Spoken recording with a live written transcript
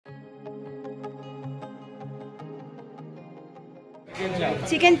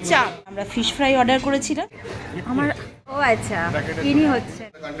Chicken চাপ। আমরা fish fry order করেছিলাম। আমার ও আচ্ছা ইনি হচ্ছে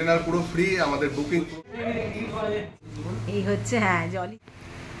কন্টেনার পুরো ফ্রি, আমাদের বুকিং এই হচ্ছে। হ্যাঁ জলি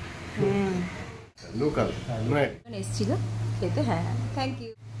লোকাল এসেছিল খেতে। হ্যাঁ thank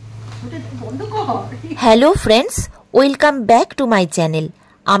you. Hello friends, welcome back to my channel.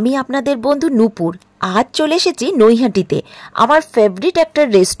 আমি আপনাদের বন্ধু নূপুর। আজ চলে এসেছি নৈহাটিতে, আমার ফেভারিট একটা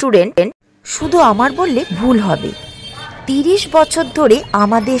রেস্টুরেন্ট। শুধু আমার বললে ভুল হবে। 30 বছর ধরে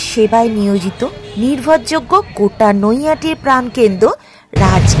আমাদের সেবায় নিয়োজিত নির্ভরযোগ্য গোটা নৈহাটির প্রাণকেন্দ্র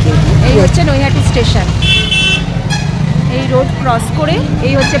রাজ কেবিন। এই হচ্ছে নৈহাটি স্টেশন। এই রোড ক্রস করে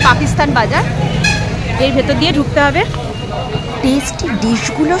এই হচ্ছে পাকিস্তান বাজার, এর ভেতর দিয়ে ঢুকতে হবে। টেস্টি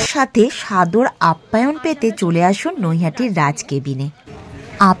ডিশগুলোর সাথে সাদর আপ্যায়ন পেতে চলে আসুন নৈহাটির রাজ কেবিনে।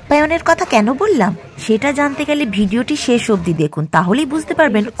 আপ্যায়নের কথা কেন বললাম সেটা জানতে গেলে ভিডিওটি শেষ অবধি দেখুন, তাহলেই বুঝতে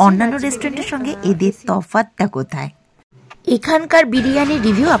পারবেন অন্যান্য রেস্টুরেন্টের সঙ্গে এদের তফাৎটা কোথায়। এখানকার বিরিয়ানির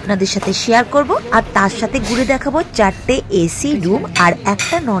রিভিউ আপনাদের সাথে শেয়ার করব, আর তার সাথে ঘুরে দেখাবো 4টে এসি রুম আর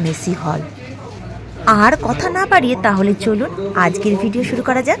একটা নন এসি হল। আর কথা না বাড়িয়ে তাহলে চলুন আজকের ভিডিও শুরু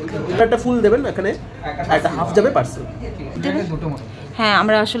করা যাক। একটা ফুল দেবেন, এখানে একটা হাফ যাবে পার্সেল। হ্যাঁ,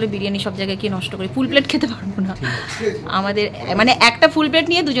 আমরা আসলে বিরিয়ানি সব জায়গায় কি নষ্ট করি, ফুল প্লেট খেতে পারবো না। আমাদের মানে একটা ফুল প্লেট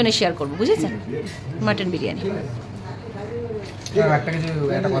নিয়ে দুজনে শেয়ার করবো, বুঝেছেন? মাটন বিরিয়ানি।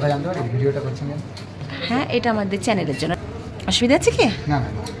 একটা কথা জানতে পারি, ভিডিওটা করছেন কেন? হ্যাঁ, এটা আমাদের চ্যানেলের জন্য। অসুবিধা আছে কি? না।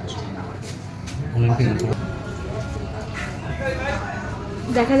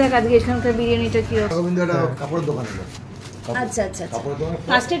 দেখা যাক আজকে এখানকার বিরিয়ানিটা কি। কাপড়ের দোকান। আচ্ছা আচ্ছা,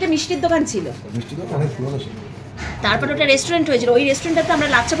 ফার্স্টে এটা মিষ্টির দোকান ছিল, মিষ্টির দোকান অনেক পুরনো ছিল। তারপর ওটা রেস্টুরেন্ট হয়েছিল। ওই রেস্টুরেন্টটাতে আমরা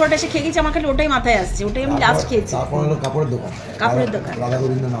লাচ্ছা পরোটা এসে খেয়ে গেছি, আমার খালি ওটাই মাথায় আসছে, ওটাই আমি লাস্ট খেয়েছি। তারপর হলো কাপড়ের দোকান। কাপড়ের দোকান রাধা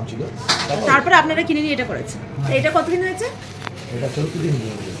গোবিন্দ নাম ছিল। তারপরে আপনারা কিনে নিয়ে এটা করেছেন। এটা কতদিন হয়েছে? এটা 14 দিন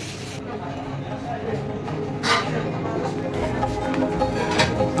হয়েছে।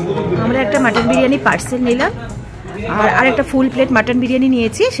 আমরা একটা মাটন বিরিয়ানি পার্সেল নিলাম, আর আরেকটা ফুল প্লেট মাটন বিরিয়ানি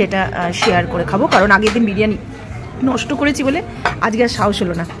নিয়েছি, সেটা শেয়ার করে খাবো, কারণ আগের দিন বিরিয়ানি নষ্ট করেছি বলে আজকে আর সাহস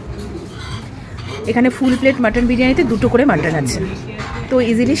হলো না। এখানে ফুল প্লেট মাটন বিরিয়ানিতে 2টো করে মাটন আছে, তো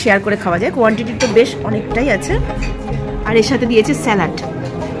ইজিলি শেয়ার করে খাওয়া যায়। কোয়ান্টিটি তো বেশ অনেকটাই আছে। আর এর সাথে দিয়েছে স্যালাড।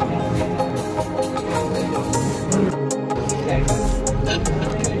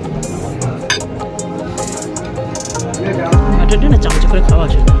 মাটনটা না চামচ করে খাওয়া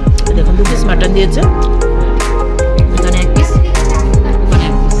আছে। দেখুন 2 পিস মাটন দিয়েছে, এখানে 1 পিস, ওখানে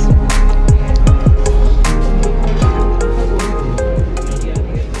 1 পিস।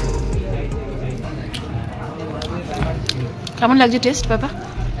 কেমন লাগছে টেস্ট বাবা?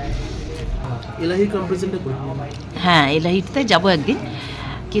 এলাহি কম্পারিজনটা করি। হ্যাঁ, এলাহিতে যাবো একদিন,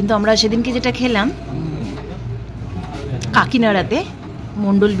 কিন্তু আমরা সেদিনকে যেটা খেলাম কাকিনাড়াতে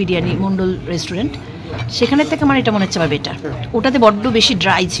মন্ডল বিরিয়ানি, মন্ডল রেস্টুরেন্ট, সেখানের থেকে আমার এটা মনে হচ্ছে আবার বেটার। ওটাতে বড্ড বেশি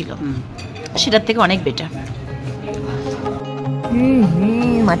ড্রাই ছিল, সেটার থেকে অনেক বেটার।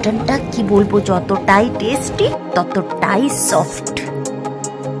 মাটনটা কি বলবো, যতটাই টেস্টি ততটাই সফট।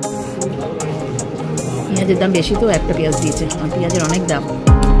 পেঁয়াজের দাম বেশি, তো একটা পেঁয়াজ দিয়েছে, আমার পেঁয়াজের অনেক দাম,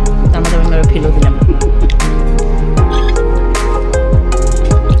 তার মধ্যে আমি ফেলেও দিলাম।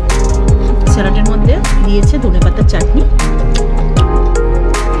 স্যালাডের মধ্যে দিয়েছে ধনেপাতার চাটনি,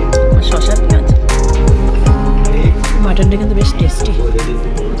 শসা, পেঁয়াজ। মাটনটা কিন্তু বেশ টেস্টি।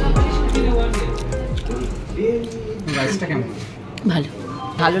 রাইসটা কেমন? ভালো,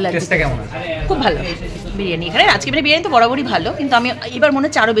 ভালো লাগছে। টেস্টটা কেমন আছে? খুব ভালো বিরিয়ানি। এখানে রাজকাবিনের বিরিয়ানি তো বরাবরই ভালো, কিন্তু আমি এবার মনে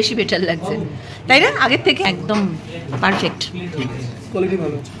হচ্ছে আরও বেশি বেটার লাগছে, তাই না? আগের থেকে একদম পারফেক্ট। কোয়ালিটি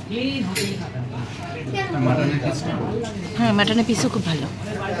ভালো। হ্যাঁ, মাটনের পিসও খুব ভালো,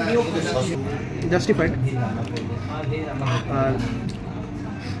 জাস্টিফাইড। আর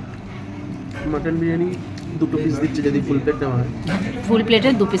মাটন বিরিয়ানি 2 পিস দিচ্ছে যদি ফুল প্লেট নেওয়া হয়। ফুল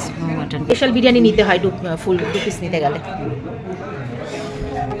প্লেটের 2 পিস মাটন। স্পেশাল বিরিয়ানি নিতে হয় ফুল 2 পিস নিতে গেলে।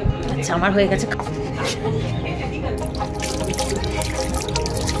 আচ্ছা, আমার হয়ে গেছে।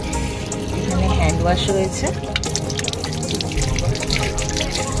 এখানে হ্যান্ড ওয়াশ রয়েছে।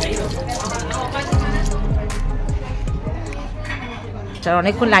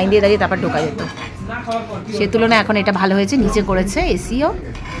 অনেকক্ষণ লাইন দিয়ে দাঁড়িয়ে তারপর ঢোকা যেত, সে তুলনায় এখন এটা ভালো হয়েছে, নিচে করেছে এসিও।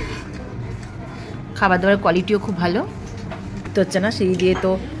 খাবার দাবারের কোয়ালিটিও খুব ভালো। তো হচ্ছে না, সিঁড়ি দিয়ে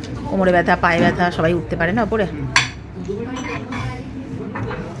তো কোমরে ব্যথা, পায়ে ব্যথা, সবাই উঠতে পারে না ওপরে।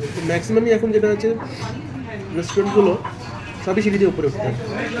 ম্যাক্সিমামই এখন যেটা আছে রেস্টুরেন্টগুলো সবই সিঁড়ি দিয়ে উপরে উঠতে হয়,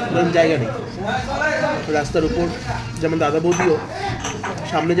 কারণ জায়গা নেই। রাস্তার উপর যেমন দাদা বৌদিও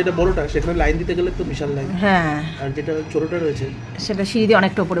সামনে যেটা বড়টা, সেখানে লাইন দিতে গেলে তো বিশাল লাইন। হ্যাঁ, আর যেটা ছোটটা রয়েছে সেটা সিঁড়ি দিয়ে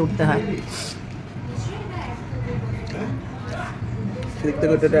অনেকটা উপরে উঠতে হয়। সেদিক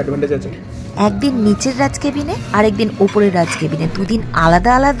থেকে একটা অ্যাডভান্টেজ আছে। একদিন নিচের রাজ কেবিনে আর একদিন ওপরের রাজ কেবিনে, দুদিন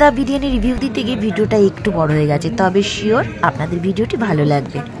আলাদা আলাদা বিরিয়ানি রিভিউ দিতে গিয়ে ভিডিওটা একটু বড় হয়ে গেছে, তবে শিওর আপনাদের ভিডিওটি ভালো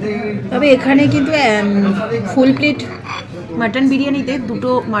লাগবে। তবে এখানে কিন্তু ফুল প্লেট মাটন বিরিয়ানিতে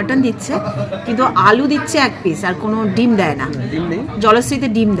 2টো মাটন দিচ্ছে, কিন্তু আলু দিচ্ছে 1 পিস, আর কোনো ডিম দেয় না। জলশ্রীতে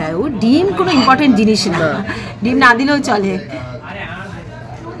ডিম দেয়, ও ডিম কোনো ইম্পর্টেন্ট জিনিস না, ডিম না দিলেও চলে।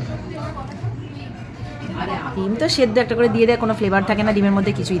 ডিম তো সেদ্ধ একটা করে দিয়ে দেয়, কোনো ফ্লেভার থাকে না ডিমের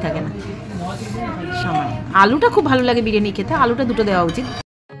মধ্যে, কিছুই থাকে না। সামান্য আলুটা খুব ভালো লাগে বিরিয়ানি খেতে, আলুটা 2টো দেওয়া উচিত।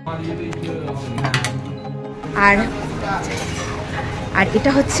 আর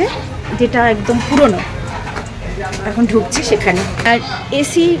এটা হচ্ছে যেটা একদম পুরনো, এখন ঢুকছি সেখানে। আর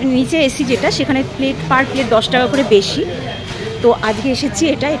এসি, নিচে এসি যেটা, সেখানে প্লেট পার প্লেট 10 টাকা করে বেশি। তো আজকে এসেছি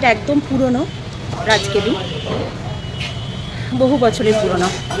এটা একদম পুরনো রাজ কেবিন, বহু বছরের পুরনো।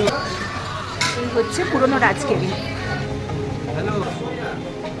 এই হচ্ছে পুরনো রাজ কেবিন।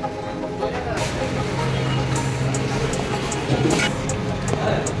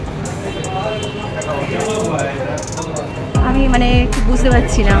 আমি মানে একটু বুঝতে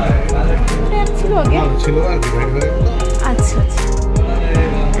পারছি না, ছিল আগে আচ্ছা আচ্ছা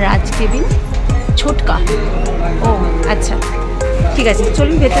রাজ কেবিন ছোটকা, ও আচ্ছা ঠিক আছে,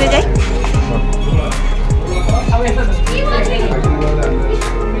 চলুন ভেতরে যাই।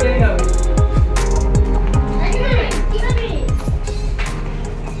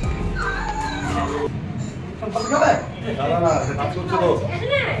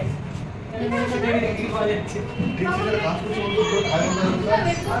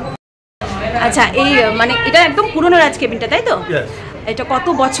 আচ্ছা, এই মানে এটা একদম পুরনো রাজ কেবিনটা, তাই তো? এটা কত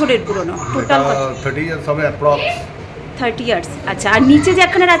বছরের পুরনো? টোটাল 30 ইয়ার্স হবে অ্যাপ্রক্স। 30 ইয়ার্স। আচ্ছা, আর নিচে যে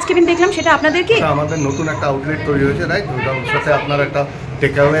একখানা রাজ কেবিন দেখলাম সেটা আপনাদের কি? আমাদের নতুন একটা আউটলেট তৈরি হয়েছে, রাইট? ওটার সাথে আপনার একটা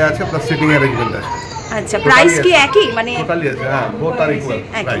টেক অ্যাওয়ে আছে, প্লাস সিটিং অ্যারেঞ্জমেন্ট আছে। আচ্ছা, প্রাইস কি একই? মানে টোটালি আছে, হ্যাঁ, বোথ আর ইকুয়াল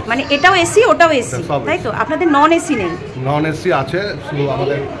প্রাইস। মানে এটাও এসি ওটাও এসি, তাই তো? আপনাদের নন এসি নেই? নন এসি আছে, শুধু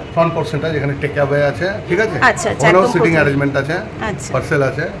আমাদের ফ্রন্ট পোরশনটা যেখানে টেক অ্যাওয়ে আছে, ঠিক আছে? আচ্ছা আচ্ছা, ওখানেও সিটিং অ্যারেঞ্জমেন্ট আছে, আচ্ছা, পার্সেল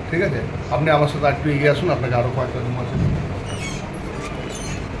আছে, ঠিক আছে? আপনি আমার সাথে একটু এগিয়ে আসুন, আপনাকে আরো কয়েকটা রুম আছে।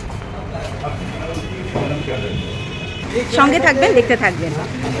 সঙ্গে থাকবেন, দেখতে থাকবেন।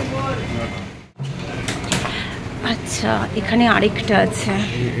 আচ্ছা, এখানে আরেকটা আছে,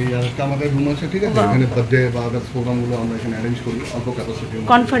 এই আরেকটা আমাদের রুম আছে, ঠিক আছে? এখানে বার্থডে বা আদার্স প্রোগ্রামগুলো আমরা এখানে অ্যারেঞ্জ করি, অল্প ক্যাপাসিটি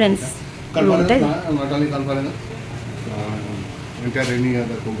কনফারেন্স রুম, তাই? নট অনলি কনফারেন্স, এটা রেনি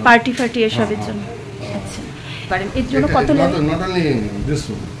আদার প্রোগ্রাম, পার্টি ফার্টি এসবের জন্য। আচ্ছা, পারেন এর জন্য কত লাগে? Not only this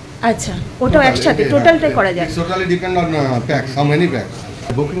room. আচ্ছা, ওটাও একসাথে টোটালটাই করা যায়? Totally depend on packs, how many packs.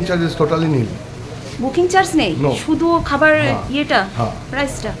 Booking charge is totally Neil. Booking charge নেই, শুধু খাবার ইয়েটা,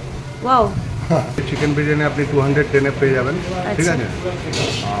 প্রাইসটা? ওয়াও। চিকেন বিরিয়ানি আপনি 210 পেয়ে যাবেন, ঠিক আছে?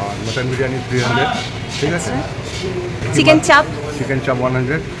 আর মটন বিরিয়ানি 300, ঠিক আছে? চিকেন চাপ? চিকেন চাপ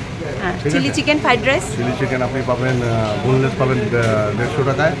 100। Chilli chicken, fried rice? Chilli chicken আপনি পাবেন বোনলেস পাবেন 150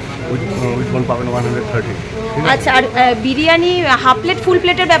 টাকায়, উইথ বোন পাবেন 130। আচ্ছা, আর বিরিয়ানি হাফ প্লেট ফুল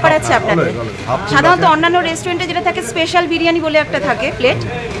প্লেটের ব্যাপার আছে আপনাদের? সাধারণত অন্যান্য রেস্টুরেন্টে যেটা থাকে স্পেশাল বিরিয়ানি বলে একটা থাকে প্লেট,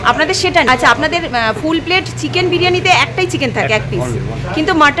 আপনাদের সেটা? আচ্ছা, আপনাদের ফুল প্লেট চিকেন বিরিয়ানিতে একটাই চিকেন থাকে, 1 পিস,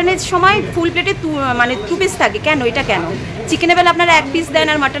 কিন্তু মাটনের সময় ফুল প্লেটে মানে 2 পিস থাকে, কেন এটা কেন? চিকেনের বেলা আপনারা 1 পিস দেন,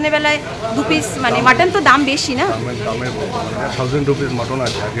 আর মাটনের বেলায় 2 পিস, মানে মাটন তো দাম বেশি না? 1000 রুপিস মাটন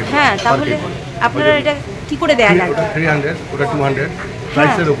আছে। হ্যাঁ, তাহলে আপনারা এটা কি করে দেয়া লাগে? 300, ওটা 200,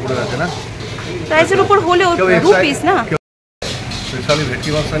 প্রাইসের উপরে আছে না? প্রাইসের উপর হলেও 2 পিস না? স্পেশালি ভেটকি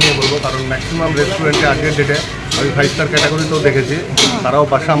মাছটা নিয়ে বলবো, কারণ ম্যাক্সিমাম রেস্টুরেন্টে আজকের ডেটে আমি 5 স্টার ক্যাটাগরিতেও দেখেছি, তারাও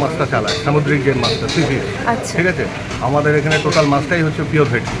বাসা মাছটা চালায়, সামুদ্রিক যে মাছটা, সিফি, ঠিক আছে? আমাদের এখানে টোটাল মাছটাই হচ্ছে পিওর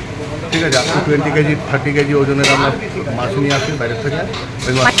ভেটকি, ঠিক আছে? আপনি 20 কেজি 30 কেজি ওজনের আমরা মাছ নিয়ে আসি বাইরের থেকে,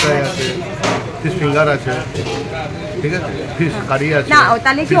 ওই মাছটাই আছে, ফিশ ফিঙ্গার আছে, ঠিক আছে? ফিশ কারি আছে। না,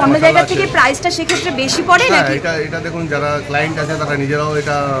 তাহলে কি অন্য জায়গা থেকে প্রাইসটা সেক্ষেত্রে বেশি পড়ে নাকি? এটা দেখুন, যারা ক্লায়েন্ট আছে তারা নিজেরাও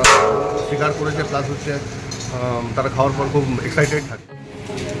এটা স্বীকার করেছে, প্লাস হচ্ছে তারা খাওয়ার পর খুব এক্সাইটেড থাকে।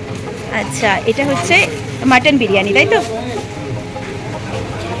 আচ্ছা, এটা হচ্ছে মাটন বিরিয়ানি, তাই তো?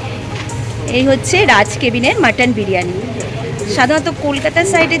 এই হচ্ছে রাজ কেবিনের মাটন বিরিয়ানি। সাধারণত কলকাতার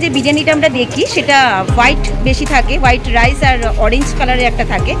সাইডে যে বিরিয়ানিটা আমরা দেখি সেটা হোয়াইট বেশি থাকে, হোয়াইট রাইস আর অরেঞ্জ কালারের একটা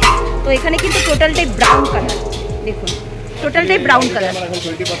থাকে, তো এখানে কিন্তু টোটালটাই ব্রাউন কালার, দেখুন টোটালটাই ব্রাউন কালার।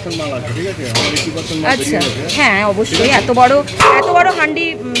 আচ্ছা, হ্যাঁ অবশ্যই, এত বড় হাঁড়ি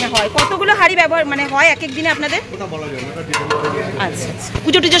হয়, কতগুলো হাঁড়ি ব্যবহার মানে হয় এক এক দিনে আপনাদের? আচ্ছা আচ্ছা,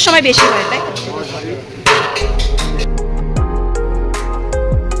 পুজো টুজোর সময় বেশি হয়, তাই?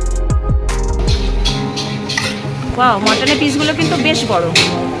 ওয়াও, মাটনের পিসগুলো কিন্তু বেশ বড়।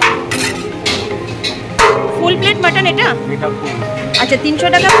 ফুল প্লেট মাটন এটা? আচ্ছা, 300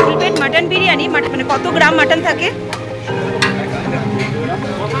 টাকা ফুল প্লেট মাটন বিরিয়ানি। মানে কত গ্রাম মাটন থাকে?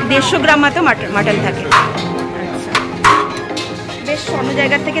 150 গ্রাম মতো মাটন থাকে। আচ্ছা, বেশ অন্য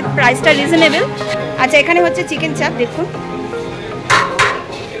জায়গার থেকে প্রাইসটা রিজনেবল। আচ্ছা, এখানে হচ্ছে চিকেন চাপ, দেখুন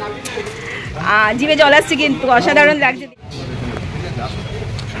জিভে জল আসছে, কিন্তু অসাধারণ লাগছে।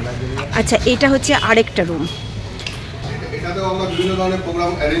 আচ্ছা, এটা হচ্ছে আরেকটা রুম। এটাতেও আমরা বিভিন্ন ধরনের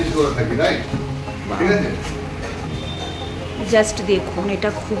প্রোগ্রাম অ্যারেঞ্জ করে থাকি, রাইট? ঠিক আছে, জাস্ট দেখুন, এটা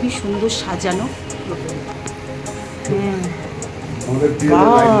খুবই সুন্দর সাজানো। আমাদের টিএল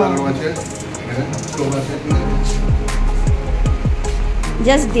লাইট লাগানো আছে, ক্লোভ আছে।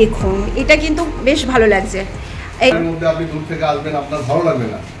 জাস্ট দেখুন, এটা কিন্তু বেশ ভালো লাগছে। এর মধ্যে আপনি দূর থেকে আসবেন, আপনার ভালো লাগবে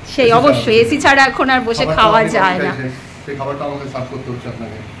না। সেই অবশ্যই, এসি ছাড়া এখন আর বসে খাওয়া যায় না। সেই খাবারটা আমাকে সার্ভ করতে হচ্ছে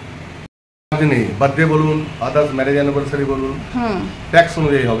আপনাকে। নেই বার্থডে বলুন, আদার্স ম্যারেজ অ্যানিভার্সারি বলুন, ট্যাক্স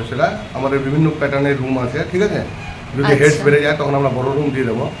অনুযায়ী হবে সেটা। আমাদের বিভিন্ন প্যাটার্নের রুম আছে, ঠিক আছে। যদি হেডস বেড়ে যায় তখন আমরা বড় রুম দিয়ে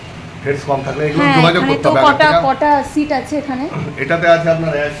দেবো। হেডস কম থাকলে এগুলো যোগাযোগ করতে হবে। কটা সিট আছে এখানে? এটাতে আছে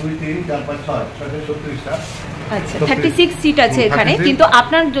আপনার 1 2 3 4 5 6 36টা। আচ্ছা, 36 সিট আছে এখানে, কিন্তু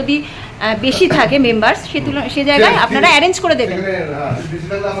আপনার যদি বেশি থাকে মেম্বারস, সে জায়গায় আপনারা অ্যারেঞ্জ করে দেবেন। হ্যাঁ, বেশি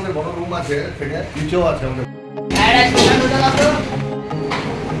থাকলে আমাদের বড় রুম আছে, থেকে নিচেও আছে আমাদের।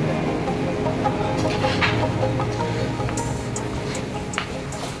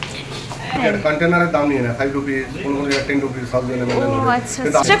 কন্টেনারের দাম নিয়ে না, 5 রুপিস, 10 রুপিস, সব জন্য।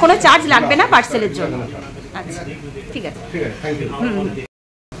 আচ্ছা, কোনো চার্জ লাগবে না পার্সেলের জন্য? আচ্ছা, ঠিক আছে, ঠিক আছে, থ্যাংক ইউ।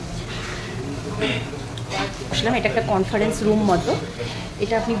 আসলাম, এটা একটা কনফারেন্স রুম মতো।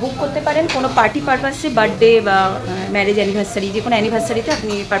 এটা আপনি বুক করতে পারেন কোনো পার্টি পারপাসে, বার্থডে বা ম্যারেজ অ্যানিভার্সারি, যে কোনো অ্যানিভার্সারিতে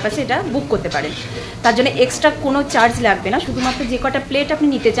আপনি পারপাসে এটা বুক করতে পারেন। তার জন্য এক্সট্রা কোনো চার্জ লাগবে না, শুধুমাত্র যে কটা প্লেট আপনি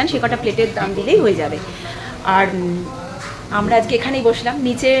নিতে চান সে কটা প্লেটের দাম দিলেই হয়ে যাবে। আর আমরা আজকে এখানেই বসলাম,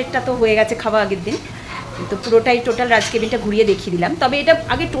 নিচেরটা তো হয়ে গেছে খাওয়া আগের দিন, তো পুরোটাই টোটাল রাজ কেবিনটা ঘুরিয়ে দেখিয়ে দিলাম। তবে এটা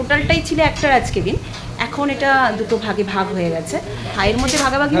আগে টোটালটাই ছিল একটা রাজ কেবিন, এখন এটা দুটো ভাগে ভাগ হয়ে গেছে। হাইয়ের মধ্যে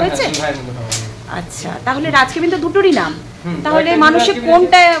ভাগাভাগি হয়েছে। আচ্ছা, তাহলে রাজ কেবিন তো দুটোরই নাম, তাহলে মানুষে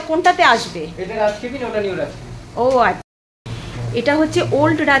কোনটাতে আসবে? এটা রাজ কেবিন, ওটা নিউ রাজ কেবিন। ও আচ্ছা, এটা হচ্ছে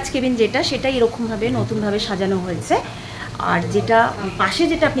ওল্ড রাজ কেবিন, যেটা সেটা এরকমভাবে নতুনভাবে সাজানো হয়েছে। আর যেটা পাশে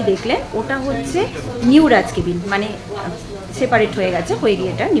যেটা আপনি দেখলেন ওটা হচ্ছে নিউ রাজ কেবিন, মানে সেপারেট হয়ে গেছে, হয়ে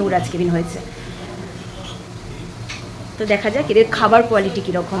গিয়ে এটা নিউ রাজ কেবিন হয়েছে। তো দেখা যাক এদের খাবার কোয়ালিটি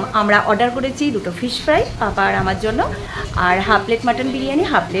কীরকম। আমরা অর্ডার করেছি 2টো ফিশ ফ্রাই, পাপা আর আমার জন্য, আর half plate mutton biryani,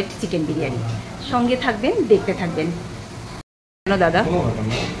 half plate chicken biryani. সঙ্গে থাকবেন, দেখতে থাকবেন। দাদা,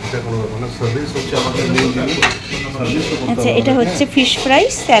 আচ্ছা, এটা হচ্ছে ফিশ ফ্রাই,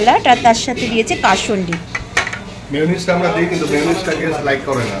 স্যালাড, আর তার সাথে দিয়েছে কাসুন্দি। মেয়োনিজটা আমরা দিই, কিন্তু মেয়োনিজটা গেস লাইক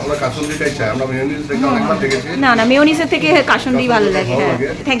করে না, আমরা কাসুন্দিটাই চাই। আমরা মেয়োনিজ দেখে অনেকবার দেখেছি। না, মেয়োনিজের থেকে কাসুন্দি ভালো লাগে। হ্যাঁ,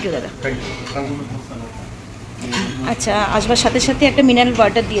 থ্যাংক ইউ দাদা। আচ্ছা, আসবার সাথে সাথে একটা মিনারেল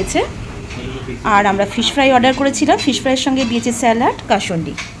ওয়াটার দিয়েছে। আর আমরা ফিশ ফ্রাই অর্ডার করেছিলাম, ফিশ ফ্রাইয়ের সঙ্গে দিয়েছে স্যালাড,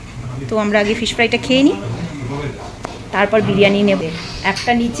 কাসুন্দি। তো আমরা আগে ফিশ ফ্রাইটা খেয়ে নিই, তারপর বিরিয়ানি নেব।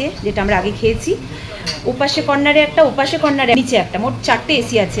 একটা নিচে, যেটা আমরা আগে খেয়েছি, ওপাশে কর্নারে একটা, ওপাশে কর্নারে নিচে একটা, মোট 4টে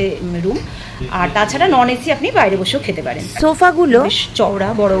এসি আছে রুম। আর তাছাড়া নন এসি আপনি বাইরে বসেও খেতে পারেন। সোফাগুলো বেশ চওড়া,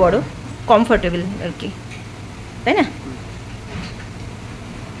 বড় বড়, কমফোর্টেবল আর কি, তাই না?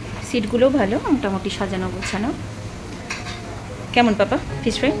 সিটগুলো ভালো, মোটামুটি সাজানো গোছানো। কেমন পাপা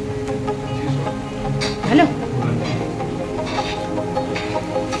ফিশ ফ্রাই? ভালো।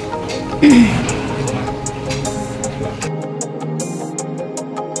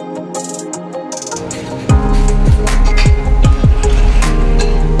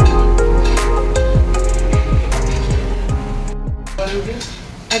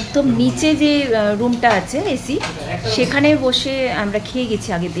 একদম নিচে যে রুমটা আছে এসি, সেখানে বসে আমরা খেয়ে গেছি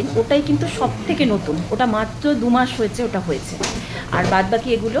আগের দিন, ওটাই কিন্তু সব থেকে নতুন। ওটা মাত্র 2 মাস হয়েছে ওটা হয়েছে। আর বাদ বাকি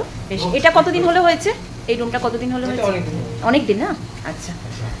এগুলো বেশ। এটা কতদিন হলো হয়েছে? এই রুমটা কতদিন হলো হয়েছে? অনেক দিন না? আচ্ছা,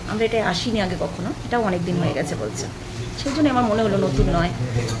 আমরা এটা আসিনি আগে কখনো, এটাও অনেক দিন হয়ে গেছে বলছে, সেই জন্য আমার মনে হলো নতুন নয়।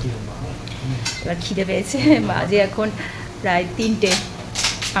 এবার খিদে পেয়েছে, বাজে এখন প্রায় 3টে,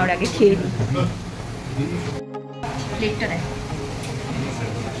 আমরা আগে খেয়ে নিই। প্লেটটা দেয়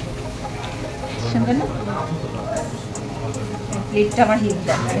প্লেটটা আমার হিট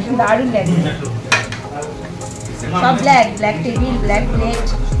দারুণ লাগে। সব black, black table, black plate,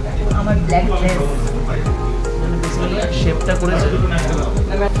 আমার ব্ল্যাক ড্রেস। শেপটা করেছে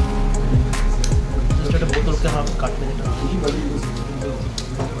একটা বোতলকে হাফ কাটতে।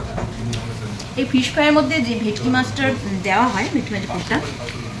 এই ফিশ ফ্রাইয়ের মধ্যে যে ভেটকি মাছটা দেওয়া হয়, ভেটকি মাছের কোটটা,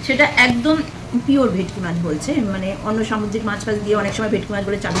 সেটা একদম পিওর ভেটকি মাছ বলছে, মানে অন্য সামুদ্রিক মাছ ফাছ দিয়ে অনেক সময় ভেটকি মাছ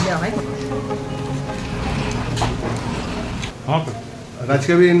বলে চালিয়ে देवा है। राज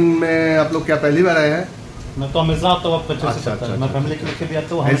केबिन में आप लोग क्या पहली बार आए हैं? मैं तो हमेशा आता हूँ, आपका अच्छा, मैं फैमिली के लेके भी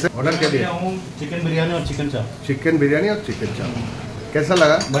आता हूँ। ऑर्डर क्या दिया? चिकन बिरयानी और चिकन चाप। चिकन बिरयानी और चिकन चाप। कैसा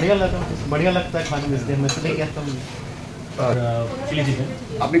लगा? बढ़िया लगता है खाने में, इसलिए मैं चले गया था চিলি চিকেন।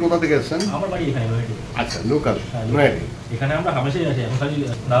 আপনি কোথা থেকে এসেছেন? আমার বাড়ি এখানে নয়টি। আচ্ছা, লোকাল নয়টি। এখানে আমরা হামেশাই আছি, এখন খালি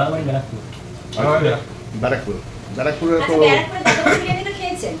দাদার বাড়ি ব্যারাকপুর। ব্যারাকপুর, ব্যারাকপুরে তো বিরিয়ানি তো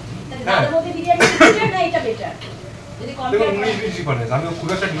খেয়েছেন, তাহলে দাদা বৌদি বিরিয়ানি বেটার না এটা বেটার? যদি কম্পেয়ার করেন ডিফারেন্স, আমি খুব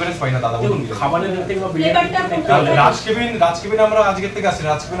একটা ডিফারেন্স পাই না দাদা বৌদি খাবারের থেকে বা বিরিয়ানি। রাজকেবিন আমরা আজকের থেকে আসছি,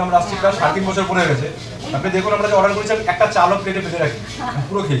 রাজকেবিন আমরা আসছি প্রায় 3.5 বছর পরে গেছে। আপনি দেখুন আমরা যে অর্ডার করেছি একটা চালও প্লেটে পেতে রাখি,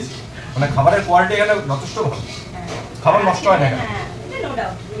 পুরো খেয়েছি। মানে খাবারের কোয়ালিটি এখানে যথেষ্ট ভালো, খাবার নষ্ট হয় না এখানে।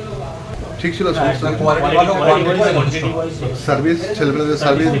 ঠিক ছিল, সমস্যা কোয়ালিটি ভালো, সার্ভিস, ছেলেমেয়েদের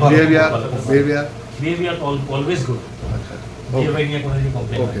সার্ভিস, বিহেভিয়ার অলওয়েজ গুড। আচ্ছা, বিহেভিয়ার নিয়ে কোনো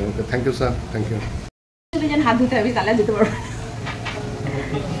complain. Okay okay, thank you sir, thank you. তুমি যেন হাত ধুতে হবে, তাহলে দিতে পারবো।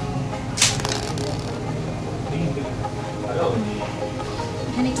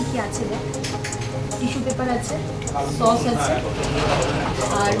 এখানে কি কি আছে? টিস্যু পেপার আছে, সস আছে,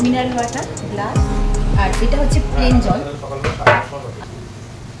 আর মিনারেল ওয়াটার গ্লাস, আর এটা হচ্ছে প্লেন জল।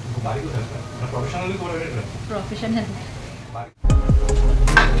 প্রফেশনাল।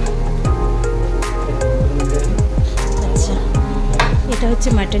 আচ্ছা, এটা হচ্ছে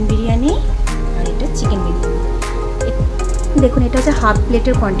মাটন বিরিয়ানি আর এটা চিকেন বিরিয়ানি। দেখুন, এটা হচ্ছে হাফ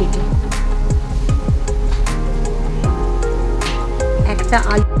প্লেটের কোয়ান্টিটি। একটা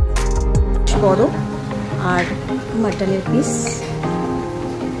আলু বড় আর মাটনের পিস,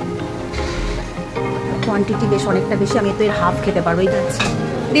 কোয়ান্টিটি বেশ অনেকটা বেশি, আমি তো এর হাফ খেতে পারবো। এটা আছে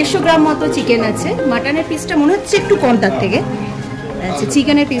 150 গ্রাম মতো চিকেন আছে, মাটনের পিসটা মনে হচ্ছে একটু কম তার থেকে। আচ্ছা,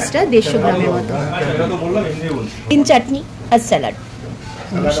 চিকেনের পিসটা 150 গ্রামের মতো। 3 চাটনি আর স্যালাড।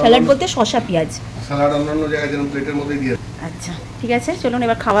 স্যালাড বলতে শসা পেঁয়াজ। স্যালাড অন্যান্য জায়গায় যেন প্লেটের মধ্যে দিয়ে। আচ্ছা, ঠিক আছে, চলুন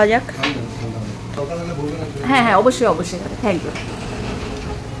এবার খাওয়া যাক। হ্যাঁ হ্যাঁ, অবশ্যই অবশ্যই, থ্যাংক ইউ।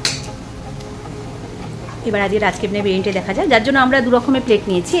 এবার আজকে রাজ কেবিনের বিরিয়ানিটা দেখা যায়, যার জন্য আমরা 2 রকমের প্লেট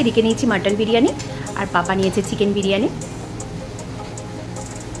নিয়েছি। এদিকে নিয়েছি মাটন বিরিয়ানি আর পাপা নিয়েছে চিকেন বিরিয়ানি।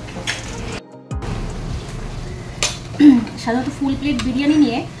 সাধারণত ফুল প্লেট বিরিয়ানি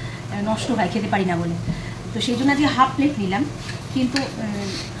নিয়ে নষ্ট হয়, খেতে পারি না বলে, তো সেই জন্য আজকে হাফ প্লেট নিলাম। কিন্তু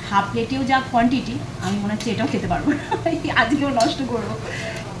হাফ প্লেটেও যা কোয়ান্টিটি, আমি মনে হচ্ছে এটাও খেতে পারবো না, আজকেও নষ্ট করবো।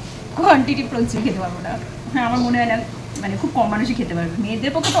 কোয়ান্টিটি প্রচুর, খেতে পারবো না। হ্যাঁ, আমার মনে হয় না, মানে খুব কম মানুষই খেতে পারবে,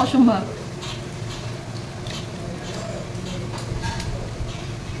 মেয়েদের পক্ষে তো অসম্ভব।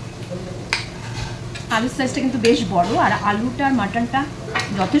 আলুর সাইজটা কিন্তু বেশ বড়, আর আলুটা আর মাটনটা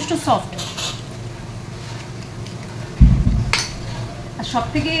যথেষ্ট সফট। আর সব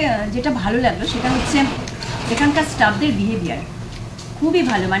থেকে যেটা ভালো লাগলো সেটা হচ্ছে এখানকার স্টাফদের বিহেভিয়ার খুবই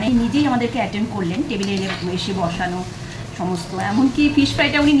ভালো। মানে নিজেই আমাদেরকে অ্যাটেন্ড করলেন, টেবিলে এসে বসানো সমস্ত, এমনকি ফিশ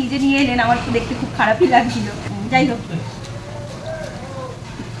ফ্রাইটা উনি নিজে নিয়ে এলেন। আমার তো দেখতে খুব খারাপই লাগছিল। যাই হোক,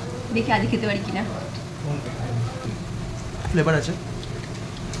 দেখি আজ খেতে পারি কিনা। ফ্লেভার আছে,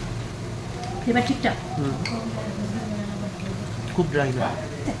 ফ্লেভার ঠিকঠাক, খুব ড্রাই না।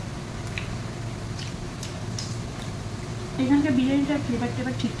 এখানকার বিরিয়ানিটার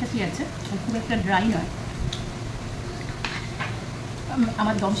ফ্লেভার ঠিকঠাকই আছে, খুব একটা ড্রাই নয়।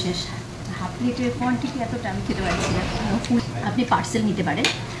 আমার দম শেষ, হাফ প্লেটের কোয়ান্টিটি এতটা আমি খেতে পারছি না। আপনি পার্সেল নিতে পারেন,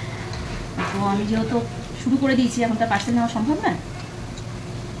 তো আমি যেহেতু শুরু করে দিয়েছি, এখন তার পার্সেল নেওয়া সম্ভব না।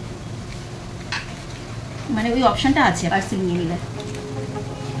 মানে ওই অপশানটা আছে পার্সেল নিয়ে নিলে।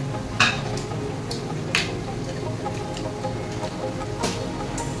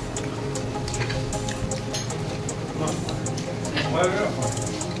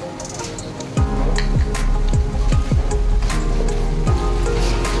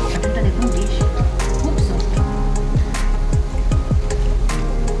 দেখুন, বেশ খুব সফট।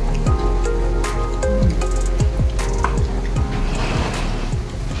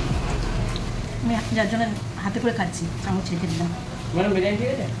 আমি যার জন্য হাতে করে খাচ্ছি, চামচ রেখে দিলাম। ম্যাডাম বিরিয়ানি ঠিক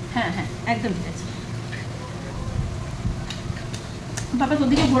আছে? হ্যাঁ হ্যাঁ, একদম ঠিক আছে। বাবা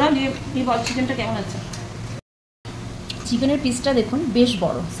তোদিকে ঘোরা দিয়ে এই বল চিকেনটা কেমন আছে? চিকেনের পিসটা দেখুন বেশ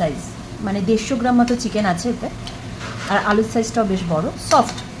বড় সাইজ, মানে 150 গ্রাম মতো চিকেন আছে এতে, আর আলুর সাইজটাও বেশ বড়,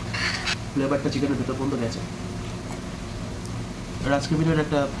 সফট। ফ্লেভারটা চিকেনের ভেতর পর্যন্ত গেছে। রাজকেবিনের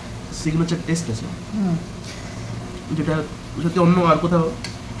একটা সিগনেচার টেস্ট আছে, যেটা সত্যি অন্য আর কোথাও,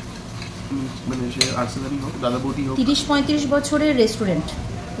 মানে সে আর্সেনালই হোক, দাদা বৌদি হোক, 30-35 বছরের রেস্টুরেন্ট,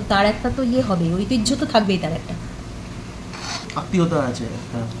 তো তার একটা তো ইয়ে হবে, ঐতিহ্য তো থাকবেই, তার একটা আত্মীয়তা আছে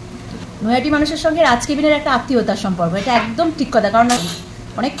একটা। নৈহাটি মানুষের সঙ্গে রাজ কেবিনের একটা আত্মীয়তার সম্পর্ক, এটা একদম ঠিক কথা, কারণ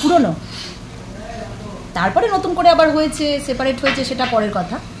অনেক পুরনো, তারপরে নতুন করে আবার হয়েছে, সেপারেট হয়েছে, সেটা পরের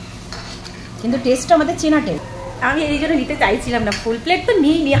কথা, কিন্তু টেস্টটা আমাদের চেনা টেস্ট। আমি এই জন্য নিতে চাইছিলাম না, ফুল প্লেট তো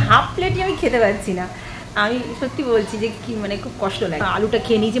নিই, হাফ প্লেটই আমি খেতে পারছি না। আমি সত্যি বলছি যে কি, মানে খুব কষ্ট লাগে। আলুটা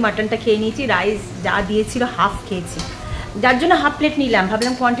খেয়ে নিয়েছি, মাটনটা খেয়ে নিয়েছি, রাইস যা দিয়েছিল হাফ খেয়েছি, যার জন্য হাফ প্লেট নিলাম,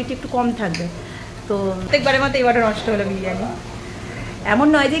 ভাবলাম কোয়ান্টিটি একটু কম থাকবে। তো প্রত্যেকবারের মতো এবারে নষ্ট হলো বিরিয়ানি। এমন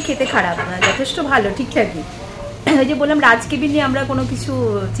নয় যে খেতে খারাপ না, যথেষ্ট ভালো, ঠিকঠাকই। ওই যে বললাম রাজ কেবিন নিয়ে আমরা কোনো কিছু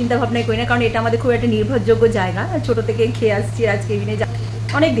চিন্তা ভাবনাই করি না, কারণ এটা আমাদের খুব একটা নির্ভরযোগ্য জায়গা, ছোটো থেকে খেয়ে আসছি রাজ কেবিনে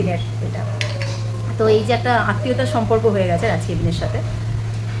অনেক দিনের এটা। তো এই যে একটা আত্মীয়তার সম্পর্ক হয়ে গেছে রাজ কেবিনের সাথে,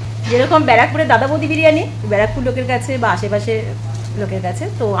 যেরকম ব্যারাকপুরের দাদা বৌদি বিরিয়ানি ব্যারাকপুর লোকের কাছে বা আশেপাশে লোকের কাছে,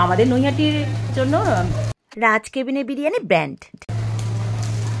 তো আমাদের নৈহাটির জন্য রাজ কেবিনের বিরিয়ানি ব্র্যান্ড।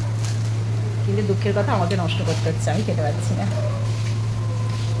 কিন্তু দুঃখের কথা আমাকে নষ্ট করতে হচ্ছে, আমি খেতে পারছি না।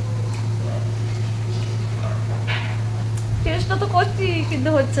 চেষ্টা তো করছি কিন্তু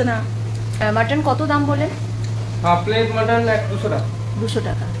হচ্ছে না। মাটন কত দাম বলেন? হাফ প্লেট মাটন 200 টাকা। 200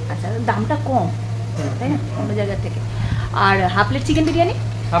 টাকা, আচ্ছা দামটা কম তাই না অন্য জায়গা থেকে। আর half plate chicken biryani?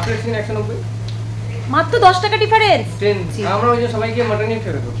 Half plate chicken 190, মাত্র 10 টাকা ডিফারেন্স। আমরা ওই যে সবাইকে মাটনই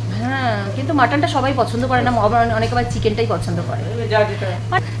ফেরত দেব। হ্যাঁ, কিন্তু মাটনটা সবাই পছন্দ করে না, অনেকে আবার চিকেনটাই পছন্দ করে। যা যেটা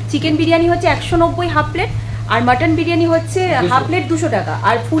চিকেন বিরিয়ানি হচ্ছে 190 হাফ প্লেট, আর মাটন বিরিয়ানি হচ্ছে হাফ প্লেট 200 টাকা।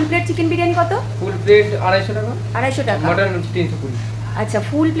 আর ফুল প্লেট চিকেন বিরিয়ানি কত? ফুল প্লেট 250 টাকা। 250 টাকা। মাটন 320। আচ্ছা,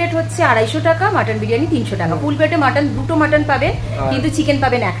 ফুল প্লেট হচ্ছে 250 টাকা, মাটন বিরিয়ানি 300 টাকা। ফুল প্লেটে মাটন দুটো মাটন পাবেন, কিন্তু চিকেন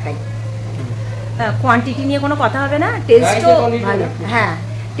পাবেন একটাই। কোয়ান্টিটি নিয়ে কোনো কথা হবে না, টেস্টও ভালো। হ্যাঁ,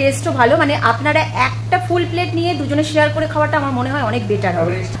 টেস্টও ভালো, মানে আপনারা একটা ফুল প্লেট নিয়ে দুজনে শেয়ার করে খাওয়াটা আমার মনে হয় অনেক বেটার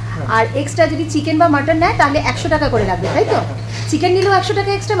হবে। আর এক্সট্রা যদি চিকেন বা মাটন নেয় তাহলে 100 টাকা করে লাগবে, তাই তো? চিকেন নিলেও 100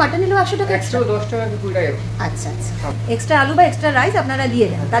 টাকা এক্সট্রা, মাটন নিলেও 100 টাকা এক্সট্রা, 10 টাকা কি 20 টাকা। আচ্ছা আচ্ছা, এক্সট্রা আলু বা এক্সট্রা রাইস আপনারা দিয়ে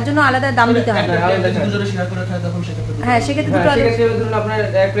দেন, তার জন্য আলাদা দাম দিতে হবে। হ্যাঁ, সেক্ষেত্রে দুটো আলু। সেক্ষেত্রে ধরুন আপনার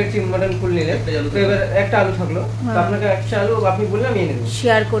এক প্লেট চিকেন মাটন ফুল নিলেন, তো এবার একটা আলু থাকলো, তো আপনাকে একটা আলু আপনি বললে আমি এনে দেব।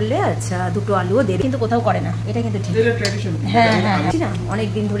 শেয়ার করলে আচ্ছা দুটো আলুও দেবে, কিন্তু কোথাও করে না, এটা কিন্তু ঠিক। হ্যাঁ হ্যাঁ, না অনেক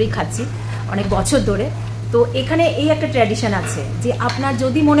দিন ধরেই খাচ্ছি, অনেক বছর ধরে। তো এখানে এই একটা ট্র্যাডিশন আছে যে আপনার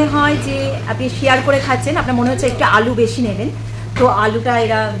যদি মনে হয় যে আপনি শেয়ার করে খাচ্ছেন, আপনার মনে হচ্ছে একটু আলু বেশি নেবেন, তো আলুটা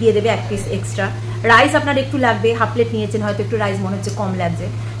এরা দিয়ে দেবে 1 পিস এক্সট্রা। রাইস আপনার একটু লাগবে, হাফ প্লেট নিয়েছেন হয়তো একটু রাইস মনে হচ্ছে কম লাগছে,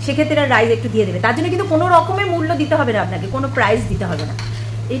 সেক্ষেত্রে এরা রাইস একটু দিয়ে দেবে। তার জন্য কিন্তু কোনো রকমের মূল্য দিতে হবে না আপনাকে, কোনো প্রাইস দিতে হবে না।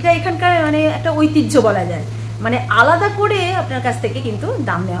 এটা এখানকার মানে একটা ঐতিহ্য বলা যায়, মানে আলাদা করে আপনার কাছ থেকে কিন্তু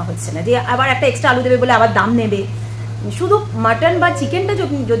দাম নেওয়া হচ্ছে না যে আবার একটা এক্সট্রা আলু দেবে বলে আবার দাম নেবে। শুধু মাটন বা চিকেনটা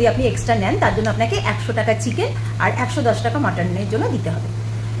যদি আপনি এক্সট্রা নেন, তার জন্য আপনাকে 100 টাকা চিকেন আর 110 টাকা মাটনের জন্য দিতে হবে,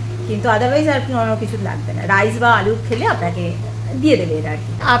 কিন্তু আদারওয়াইজ আর অন্য কিছু লাগবে না। রাইস বা আলু খেলে আপনাকে দিয়ে দেবে এরা আর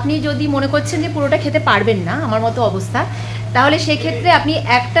কি। আপনি যদি মনে করছেন যে পুরোটা খেতে পারবেন না, আমার মতো অবস্থা, তাহলে সেক্ষেত্রে আপনি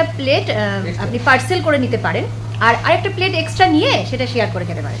একটা প্লেট আপনি পার্সেল করে নিতে পারেন, আর আরেকটা প্লেট এক্সট্রা নিয়ে সেটা শেয়ার করে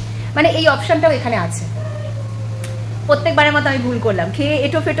খেতে পারেন, মানে এই অপশানটাও এখানে আছে। প্রত্যেকবারের মতো আমি ভুল করলাম, খেয়ে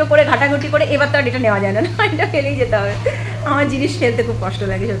এটো ফেটো করে ঘাটাঘুটি করে, এবার তো আর এটা নেওয়া যায় না, এটা ফেলেই যেতে হবে। আমার জিনিস ফেলতে খুব কষ্ট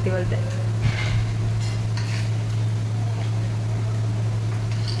লাগে সত্যি বলতে।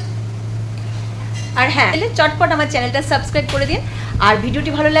 আর হ্যাঁ, চটপট আমার চ্যানেলটা সাবস্ক্রাইব করে দিন, আর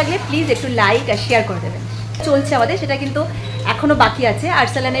ভিডিওটি ভালো লাগলে প্লিজ একটু লাইক আর শেয়ার করে দেবেন। চলছে আমাদের, সেটা কিন্তু এখনও বাকি আছে,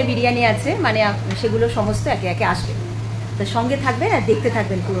 আরসালানের বিরিয়ানি আছে, মানে সেগুলো সমস্ত একে একে আসবে, তো সঙ্গে থাকবেন আর দেখতে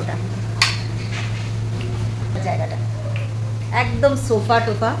থাকবেন পুরোটা। জায়গাটা একদম সোফা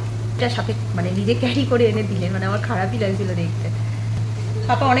টোফা, এটা সাথে মানে নিজে ক্যারি করে এনে দিলেন, মানে আমার খারাপই লাগছিল দেখতে।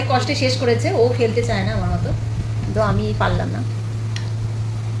 পাপা অনেক কষ্টে শেষ করেছে, ও ফেলতে চায় না আমার মতো, তো আমি পারলাম না।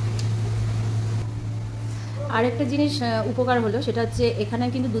 আর একটা জিনিস উপকার হলো, সেটা হচ্ছে এখানে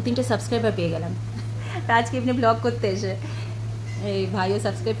কিন্তু 2-3টে সাবস্ক্রাইবার পেয়ে গেলাম আজকে এমনি ব্লগ করতে এসে। এই ভাইও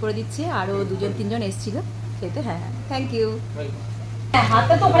সাবস্ক্রাইব করে দিচ্ছে, আরও 2-3জন এসেছিল খেতে। হ্যাঁ, থ্যাংক ইউ। হ্যাঁ,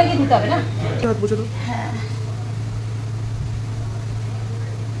 হাতটা তো ওখানে গিয়ে ধুতে হবে না? হ্যাঁ,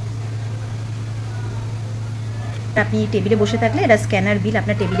 আপনি টেবিলে বসে থাকলে এটা স্ক্যানার বিল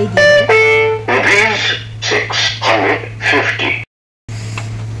আপনার টেবিলেই দিয়ে দেবে।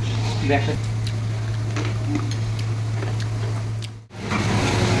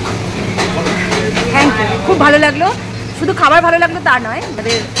 থ্যাংক ইউ, খুব ভালো লাগলো। শুধু খাবার ভালো লাগলো তা নয়,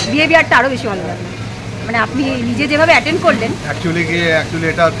 তাদের বিহেভিয়ারটা আরও বেশি ভালো লাগলো, মানে আপনি নিজে যেভাবে অ্যাটেন্ড করলেন। অ্যাকচুয়ালি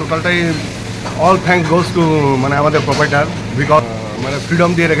এটা টোটালটাই অল থ্যাঙ্ক গোজ টু মানে আমাদের প্রোপাইটার, বিকজ মানে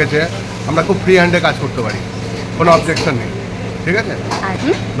ফ্রিডম দিয়ে রেখেছে, আমরা খুব ফ্রি হ্যান্ডে কাজ করতে পারি, কোনো অবজেকশন নেই। ঠিক আছে,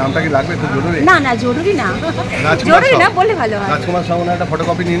 নামটা কি লাগবে? খুব জরুরি? না না, জরুরি না, জরুরি না বললে ভালো হয়। রাজকুমার সাউ, একটা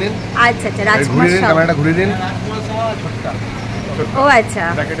ফটোকপি নিয়ে নিন। আচ্ছা আচ্ছা, রাজকুমার সাউ, ক্যামেরাটা ঘুরিয়ে দিন। ও আচ্ছা,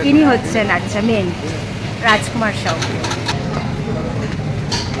 ইনি হচ্ছেন আচ্ছা মেন রাজকুমার সাউ।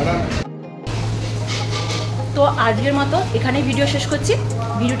 তো আজকের মতো এখানেই ভিডিও শেষ করছি।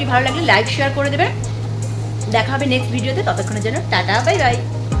 ভিডিওটি ভালো লাগলে লাইক শেয়ার করে দেবেন। দেখা হবে নেক্সট ভিডিওতে, ততক্ষণের জন্য টাটা, বাই বাই।